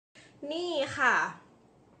นี่ค่ะ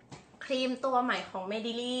ครีมตัวใหม่ของ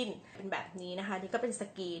Medileen เป็นแบบนี้นะคะนี่ก็เป็นส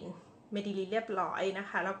กรีน Medileen เรียบร้อยนะ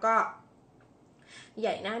คะแล้วก็ให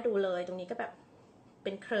ญ่น่าดูเลยตรงนี้ก็แบบเ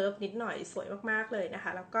ป็นเคิร์ฟนิดหน่อยสวยมากๆเลยนะค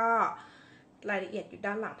ะแล้วก็รายละเอียดอยู่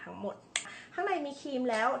ด้านหลังทั้งหมดข้างในมีครีม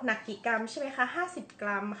แล้วหนักกี่กรัมใช่ไหมคะ50 ก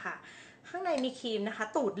รัมค่ะข้างในมีครีมนะคะ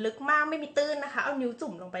ตูดลึกมากไม่มีตื้นนะคะเอานิ้ว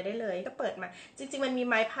จุ่มลงไปได้เลยก็เปิดมาจริงๆมันมี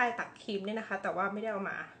ไม้พายตักครีมด้วยนะคะแต่ว่าไม่ได้เอา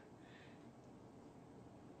มา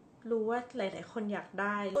รู้ว่าหลายๆคนอยากไ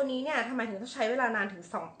ด้ตัวนี้เนี่ยทำไมถึงต้องใช้เวลานานถึง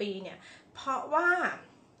2 ปีเนี่ยเพราะว่า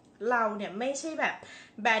เราเนี่ยไม่ใช่แบบ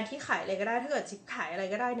แบรนด์ที่ขายอะไรก็ได้ถ้าเกิดจิ๊บขายอะไร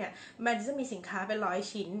ก็ได้เนี่ยแบรนด์จะมีสินค้าเป็น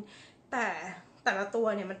100 ชิ้นแต่ละตัว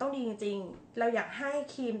เนี่ยมันต้องดีจริงๆเราอยากให้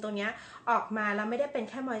ครีมตัวนี้ออกมาแล้วไม่ได้เป็น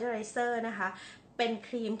แค่มอยเจอไรเซอร์นะคะเป็นค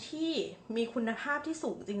รีมที่มีคุณภาพที่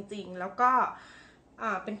สูงจริงๆแล้วก็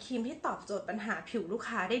เป็นครีมที่ตอบโจทย์ปัญหาผิวลูก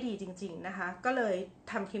ค้าได้ดีจริงๆนะคะก็เลย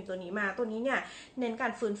ทำครีมตัวนี้มาตัวนี้เนี่ยเน้นกา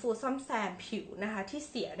รฟื้นฟูซ่อมแซมผิวนะคะที่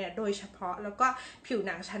เสียเนี่ยโดยเฉพาะแล้วก็ผิวห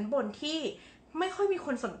นังชั้นบนที่ไม่ค่อยมีค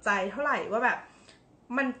นสนใจเท่าไหร่ว่าแบบ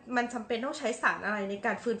มันจำเป็นต้องใช้สารอะไรในก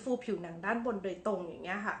ารฟื้นฟูผิวหนังด้านบนโดยตรงอย่างเ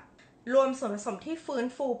งี้ยค่ะรวมส่วนผสมที่ฟื้น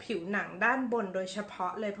ฟูผิวหนังด้านบนโดยเฉพา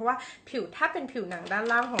ะเลยเพราะว่าถ้าเป็นผิวหนังด้าน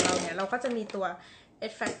ล่างของเราเนี่ยเราก็จะมีตัว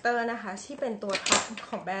Edge Factor นะคะที่เป็นตัวท็อป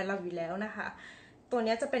ของแบรนด์เราอยู่แล้วนะคะตัว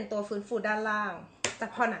นี้จะเป็นตัวฟื้นฟูด้านล่างแต่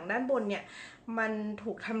พอหนังด้านบนเนี่ยมัน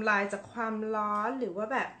ถูกทำลายจากความร้อนหรือว่า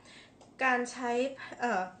แบบการใช้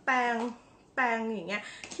แปรงอย่างเงี้ย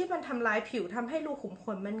ที่มันทำลายผิวทำให้รูขุมข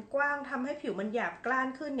นมันกว้างทำให้ผิวมันหยาบกร้าน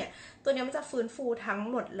ขึ้นเนี่ยตัวนี้มันจะฟื้นฟูทั้ง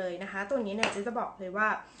หมดเลยนะคะตัวนี้เนี่ยจะบอกเลยว่า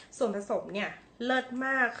ส่วนผสมเนี่ยเลิศม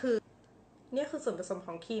ากคือนี่คือส่วนผสมข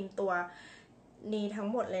องครีมตัวนี้ทั้ง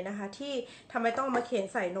หมดเลยนะคะที่ทำไมต้องมาเขียน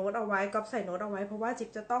ใส่โน้ตเอาไว้ก๊อปใส่โน้ตเอาไว้เพราะว่าจิ๊บ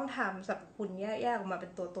จะต้องทำสรรพคุณแยกออกมาเป็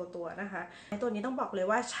นตัวนะคะตัวนี้ต้องบอกเลย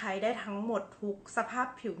ว่าใช้ได้ทั้งหมดทุกสภาพ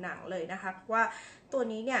ผิวหนังเลยนะคะเพราะว่าตัว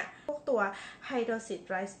นี้เนี่ยพวกตัวไฮโดรซิส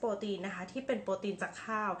ไรซ์โปรตีนนะคะที่เป็นโปรตีนจาก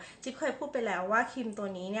ข้าวจิ๊บเคยพูดไปแล้วว่าครีมตัว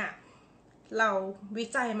นี้เนี่ยเราวิ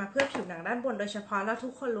จัยมาเพื่อผิวหนังด้านบนโดยเฉพาะแล้วทุ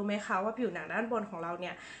กคนรู้ไหมคะว่าผิวหนังด้านบนของเราเ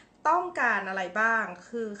นี่ยต้องการอะไรบ้าง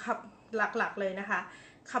คือหลักๆเลยนะคะ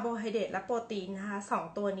คาร์โบไฮเดรตและโปรตีนนะคะ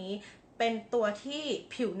2ตัวนี้เป็นตัวที่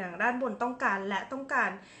ผิวหนังด้านบนต้องการและต้องการ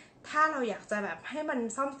ถ้าเราอยากจะแบบให้มัน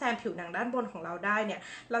ซ่อมแซมผิวหนังด้านบนของเราได้เนี่ย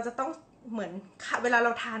เราจะต้องเหมือนเวลาเร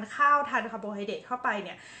าทานข้าวทานคาร์โบไฮเดรตเข้าไปเ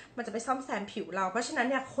นี่ยมันจะไปซ่อมแซมผิวเราเพราะฉะนั้น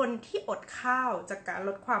เนี่ยคนที่อดข้าวจากการล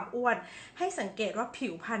ดความอ้วนให้สังเกตว่าผิ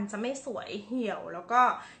วพรรณจะไม่สวยเหี่ยวแล้วก็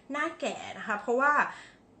หน้าแก่นะคะเพราะว่า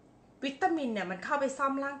วิตามินเนี่ยมันเข้าไปซ่อ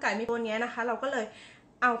มร่างกายมีตัวนี้นะคะเราก็เลย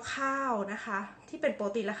เอาข้าวนะคะที่เป็นโป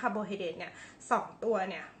รตีนและคาร์โบไฮเดรตเนี่ย2ตัว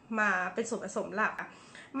เนี่ยมาเป็นส่วนผสมหลัก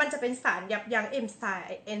มันจะเป็นสารยับยั้งเอนไ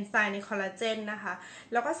ซม์ในคอลลาเจนนะคะ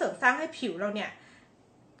แล้วก็เสริมสร้างให้ผิวเราเนี่ย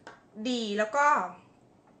ดีแล้วก็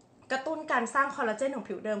กระตุ้นการสร้างคอลลาเจนของ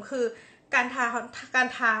ผิวเดิมคือการท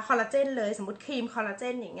าคอลลาเจนเลยสมมติครีมคอลลาเจ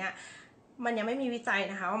นอย่างเงี้ยมันยังไม่มีวิจัย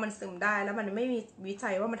นะคะว่ามันซึมได้แล้วมันไม่มีวิจั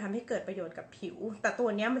ยว่ามันทำให้เกิดประโยชน์กับผิวแต่ตัว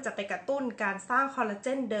นี้มันจะไปกระตุ้นการสร้างคอลลาเจ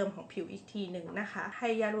นเดิมของผิวอีกทีหนึ่งนะคะไฮ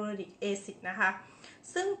ยาลูรอนิกแอซิดนะคะ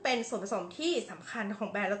ซึ่งเป็นส่วนผสมที่สำคัญของ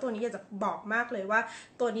แบรนด์แล้วตัวนี้อยากจะบอกมากเลยว่า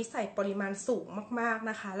ตัวนี้ใส่ปริมาณสูงมากๆ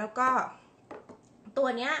นะคะแล้วก็ตัว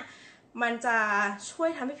เนี้ยมันจะช่วย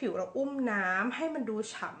ทำให้ผิวเราอุ้มน้ำให้มันดู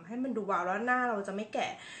ฉ่ำให้มันดูวาวแล้วหน้าเราจะไม่แก่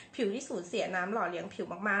ผิวที่สูญเสียน้ำหล่อเลี้ยงผิว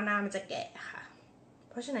มากๆหน้ามันจะแก่ค่ะ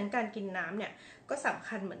เพราะฉะนั้นการกินน้ำเนี่ยก็สำ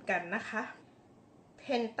คัญเหมือนกันนะคะเพ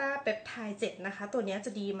นตาเปปไทด์7นะคะตัวนี้จ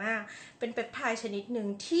ะดีมากเป็นเปปไทด์ชนิดหนึ่ง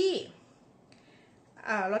ที่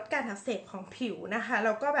ลดการอักเสบของผิวนะคะแ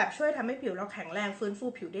ล้วก็แบบช่วยทำให้ผิวเราแข็งแรงฟื้นฟู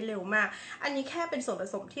ผิวได้เร็วมากอันนี้แค่เป็นส่วนผ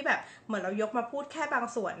สมที่แบบเหมือนเรายกมาพูดแค่บาง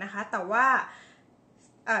ส่วนนะคะแต่ว่า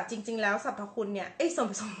จริงๆแล้วสรรพคุณเนี่ยส่วน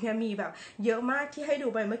ผสมเนี่ยมีแบบเยอะมากที่ให้ดู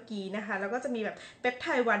ไปเมื่อกี้นะคะแล้วก็จะมีแบบเปปไท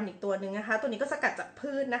ด์1อีกตัวหนึ่งนะคะตัวนี้ก็สกัดจาก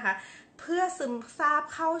พืชนะคะเพื่อซึมซาบ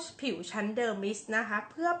เข้าผิวชั้นเดอร์มิสนะคะ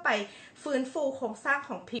เพื่อไปฟื้นฟูโครงสร้างข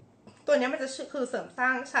องผิวตัวนี้มันจะคือเสริมสร้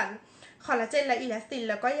างชั้นคอลลาเจนและอิลาสติน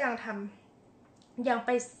แล้วก็ยังไป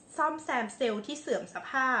ซ่อมแซมเซลล์ที่เสื่อมส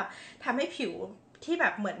ภาพทำให้ผิวที่แบ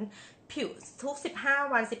บเหมือนผิวทุก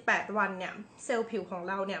15 วัน18 วันเนี่ยเซลล์ผิวของ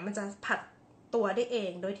เราเนี่ยมันจะผัดตัวได้เอ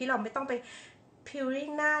งโดยที่เราไม่ต้องไปพิลลิ่ง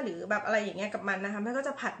หน้าหรือแบบอะไรอย่างเงี้ยกับมันนะคะมันก็จ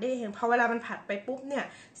ะผัดได้เองพอเวลามันผัดไปปุ๊บเนี่ย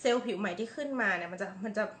เซลล์ผิวใหม่ที่ขึ้นมาเนี่ยมัน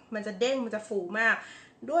จะเด้งมันจะฟูมาก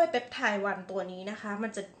ด้วยเปปไทด์1ตัวนี้นะคะมั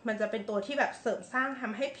นจะเป็นตัวที่แบบเสริมสร้างท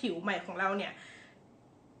ำให้ผิวใหม่ของเราเนี่ย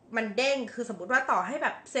มันเด้งคือสมมติว่าต่อให้แบ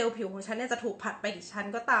บเซลล์ผิวของฉันเนี่ยจะถูกผัดไปกี่ชั้น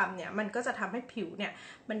ก็ตามเนี่ยมันก็จะทำให้ผิวเนี่ย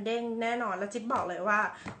มันเด้งแน่นอนแล้วจิ๊บบอกเลยว่า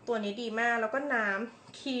ตัวนี้ดีมากแล้วก็น้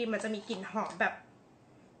ำครีมมันจะมีกลิ่นหอมแบบ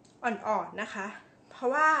อ่อนๆนะคะเพรา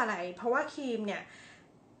ะว่าอะไรเพราะว่าครีมเนี่ย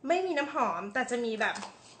ไม่มีน้ำหอมแต่จะมีแบบ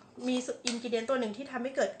มีอินกิเดียนตัวหนึ่งที่ทำใ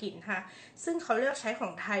ห้เกิดกลิ่นค่ะซึ่งเขาเลือกใช้ขอ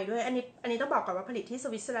งไทยด้วยอันนี้ต้องบอกก่อนว่าผลิตที่ส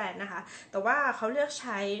วิตเซอร์แลนด์นะคะแต่ว่าเขาเลือกใ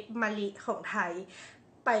ช้มะลิของไทย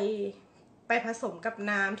ไปผสมกับ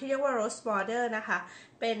น้ำที่เรียกว่า rose water นะคะ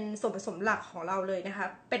เป็นส่วนผสมหลักของเราเลยนะคะ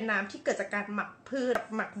เป็นน้ำที่เกิดจากการหมักพืช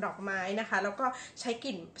หมักดอกไม้นะคะแล้วก็ใ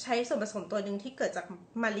ช้ส่วนผสมตัวหนึ่งที่เกิดจาก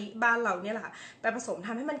มะลิบ้านเราเนี่ยแหละค่ะไปผสมท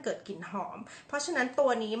ำให้มันเกิดกลิ่นหอมเพราะฉะนั้นตัว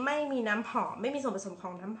นี้ไม่มีน้ำหอมไม่มีส่วนผสมข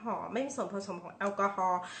องน้ำหอมไม่มีส่วนผสมของแอลกอฮอ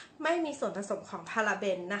ล์ไม่มีส่วนผสมของพาราเบ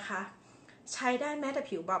นนะคะใช้ได้แม้แต่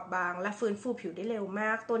ผิวบอบบางและฟื้นฟูผิวได้เร็วม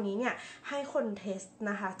ากตัวนี้เนี่ยให้คนเทส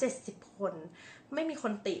นะคะ70 คนไม่มีค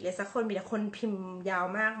นติเลยสักคนมีแต่คนพิมพ์ยาว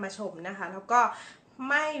มากมาชมนะคะแล้วก็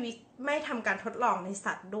ไม่ทำการทดลองใน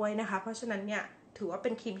สัตว์ด้วยนะคะเพราะฉะนั้นเนี่ยถือว่าเป็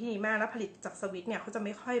นครีมที่ดีมากแล้วผลิตจากสวิตเนี่ยเขาจะไ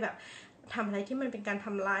ม่ค่อยแบบทำอะไรที่มันเป็นการท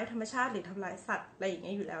ำร้ายธรรมชาติหรือทำร้ายสัตว์อะไรอย่างเ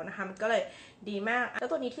งี้ยอยู่แล้วนะคะมันก็เลยดีมากแล้ว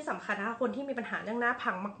ตัวนี้ที่สำคัญนะคะคนที่มีปัญหาเรื่องหน้า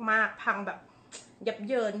พังมากๆพังแบบยับ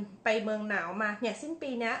เยินไปเมืองหนาวมาเนี่ยสิ้นปี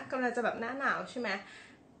นี้กำลังจะแบบหน้าหนาวใช่ไหม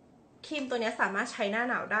ครีมตัวนี้สามารถใช้หน้า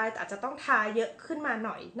หนาวได้แต่อาจจะต้องทาเยอะขึ้นมาห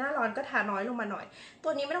น่อยหน้าร้อนก็ทาน้อยลงมาหน่อยตั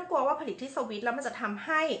วนี้ไม่ต้องกลัวว่าผลิตที่สวิตแล้วมันจะทำใ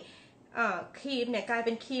ห้ครีมเนี่ยกลายเ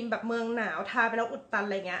ป็นครีมแบบเมืองหนาวทาไปแล้วอุดตันอ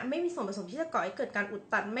ะไรเงี้ยไม่มีส่วนผสมที่จะก่อให้เกิดการอุด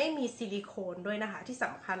ตันไม่มีซิลิโคนด้วยนะคะที่ส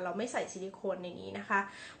ำคัญเราไม่ใส่ซิลิโคนในนี้นะคะ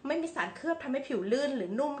ไม่มีสารเคลือบทำให้ผิวลื่นหรือ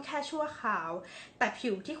นุ่มแค่ชั่วคราวแต่ผิ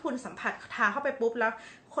วที่คุณสัมผัสทาเข้าไปปุ๊บแล้ว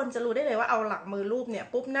คนจะรู้ได้เลยว่าเอาหลังมือรูปเนี่ย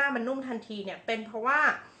ปุ๊บหน้ามันนุ่มทันทีเนี่ยเป็นเพราะว่า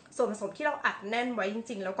ส่วนผสมที่เราอัดแน่นไว้จ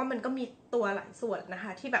ริงๆแล้วก็มันก็มีตัวหลายส่วนนะค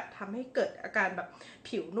ะที่แบบทำให้เกิดอาการแบบ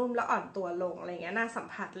ผิวนุ่มแล้วอ่อนตัวลงอะไรเงี้ยหน้าสัม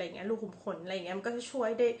ผัสอะไรเงี้ยรูขุมขนอะไรเงี้ยมันก็จะช่วย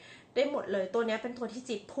ได้หมดเลยตัวนี้เป็นตัวที่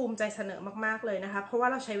จิ๊บภูมิใจเสนอมากๆเลยนะคะเพราะว่า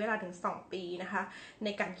เราใช้เวลาถึง2 ปีนะคะใน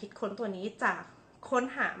การคิดค้นตัวนี้จากค้น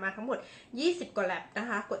หามาทั้งหมด20 กว่าแลบนะ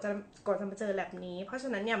คะกว่าจะมาเจอแลบนี้เพราะฉะ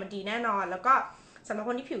นั้นเนี่ยมันดีแน่นอนแล้วก็สำหรับค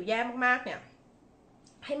นที่ผิวแย่มากๆเนี่ย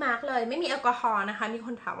ให้มาร์กเลยไม่มีแอลกอฮอล์นะคะมีค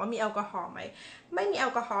นถามว่ามีแอลกอฮอล์ไหมไม่มีแอ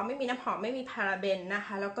ลกอฮอล์ไม่มีน้ำหอมไม่มีพาราเบนนะค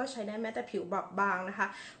ะแล้วก็ใช้ได้แม้แต่ผิวบอบบางนะคะ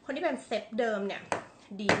คนที่เป็นเซฟเดิมเนี่ย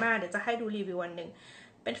ดีมากเดี๋ยวจะให้ดูรีวิววันหนึ่ง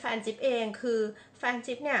เป็นแฟนจิ๊บเองคือแฟน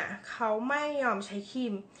จิ๊บเนี่ยเขาไม่ยอมใช้ครี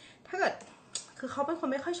มถ้าเกิดคือเขาเป็นคน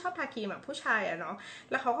ไม่ค่อยชอบทาครีมแบบผู้ชายอะเนาะ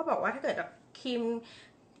แล้วเขาก็บอกว่าถ้าเกิดแบบครีม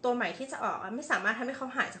ตัวใหม่ที่จะออกไม่สามารถทำให้เขา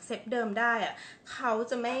หายจากเซฟเดิมได้อะเขา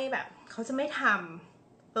จะไม่ทำ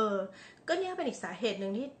ก็เนี่ยเป็นอีกสาเหตุหนึ่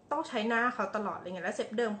งที่ต้องใช้หน้าเขาตลอดอะไรเงี้ยแล้วเซฟ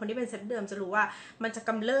เดิมคนที่เป็นเซฟเดิมจะรู้ว่ามันจะก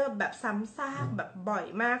ำเริบแบบซ้ำซากแบบบ่อย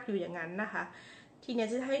มากอยู่อย่างนั้นนะคะทีนี้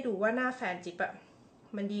จะให้ดูว่าหน้าแฟนจิ๊บอะ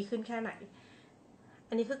มันดีขึ้นแค่ไหน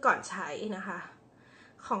อันนี้คือก่อนใช้นะคะ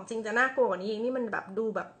ของจริงจะน่ากลัวกว่านี้อีกนี่มันแบบดู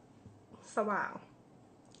แบบสว่าง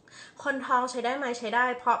คนท้องใช้ได้ไหมใช้ได้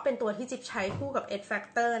เพราะเป็นตัวที่จิ๊บใช้คู่กับ Ed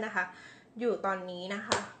Factor นะคะอยู่ตอนนี้นะค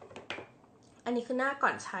ะอันนี้คือหน้าก่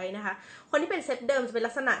อนใช้นะคะคนที่เป็นเซตเดิมจะเป็น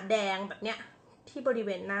ลักษณะแดงแบบเนี้ยที่บริเว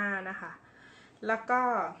ณหน้านะคะแล้วก็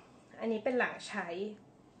อันนี้เป็นหลังใช้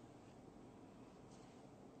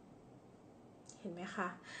เห็นไหมคะ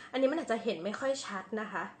อันนี้มันอาจจะเห็นไม่ค่อยชัดนะ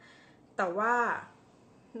คะแต่ว่า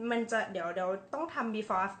มันจะเดี๋ยวต้องทำ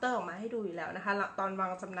before after ออกมาให้ดูอยู่แล้วนะคะตอนวา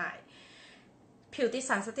งจำหน่ายผิวติด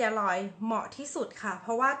สารสเตียรอยด์เหมาะที่สุดค่ะเพ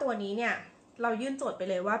ราะว่าตัวนี้เนี่ยเรายื่นโจทย์ไป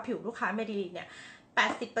เลยว่าผิวลูกค้าเมดิลีนเนี่ย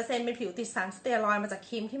80%เป็นผิวติดสารสเตียรอยด์มาจากค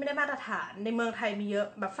รีมที่ไม่ได้มาตรฐานในเมืองไทยมีเยอะ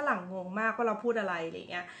แบบฝรั่งงงมากว่าเราพูดอะไรอะไร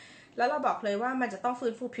เงี้ยแล้วเราบอกเลยว่ามันจะต้องฟื้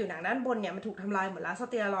นฟูผิวหนังด้านบนเนี่ยมันถูกทำลายหมดแล้วส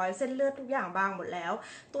เตียรอยด์เส้นเลือดทุกอย่างบางหมดแล้ว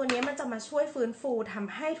ตัวนี้มันจะมาช่วยฟื้นฟูท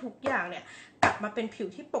ำให้ทุกอย่างเนี่ยกลับมาเป็นผิว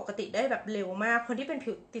ที่ปกติได้แบบเร็วมากคนที่เป็น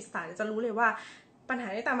ผิวติดสารจะรู้เลยว่าปัญหา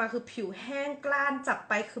ที่ตามมาคือผิวแห้งกล้านจับ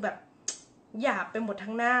ไปคือแบบหยาบไปหมด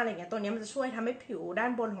ทั้งหน้าอะไรเงี้ยตัวนี้มันจะช่วยทำให้ผิวด้า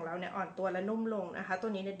นบนของเราเนี่ยอ่อนตัวและนุ่มลงนะคะตั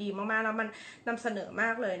วนี้เนี่ยดีมากๆแล้วมันนำเสนอมา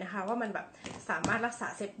กเลยนะคะว่ามันแบบสามารถรักษา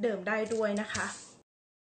เซฟเดิมได้ด้วยนะคะ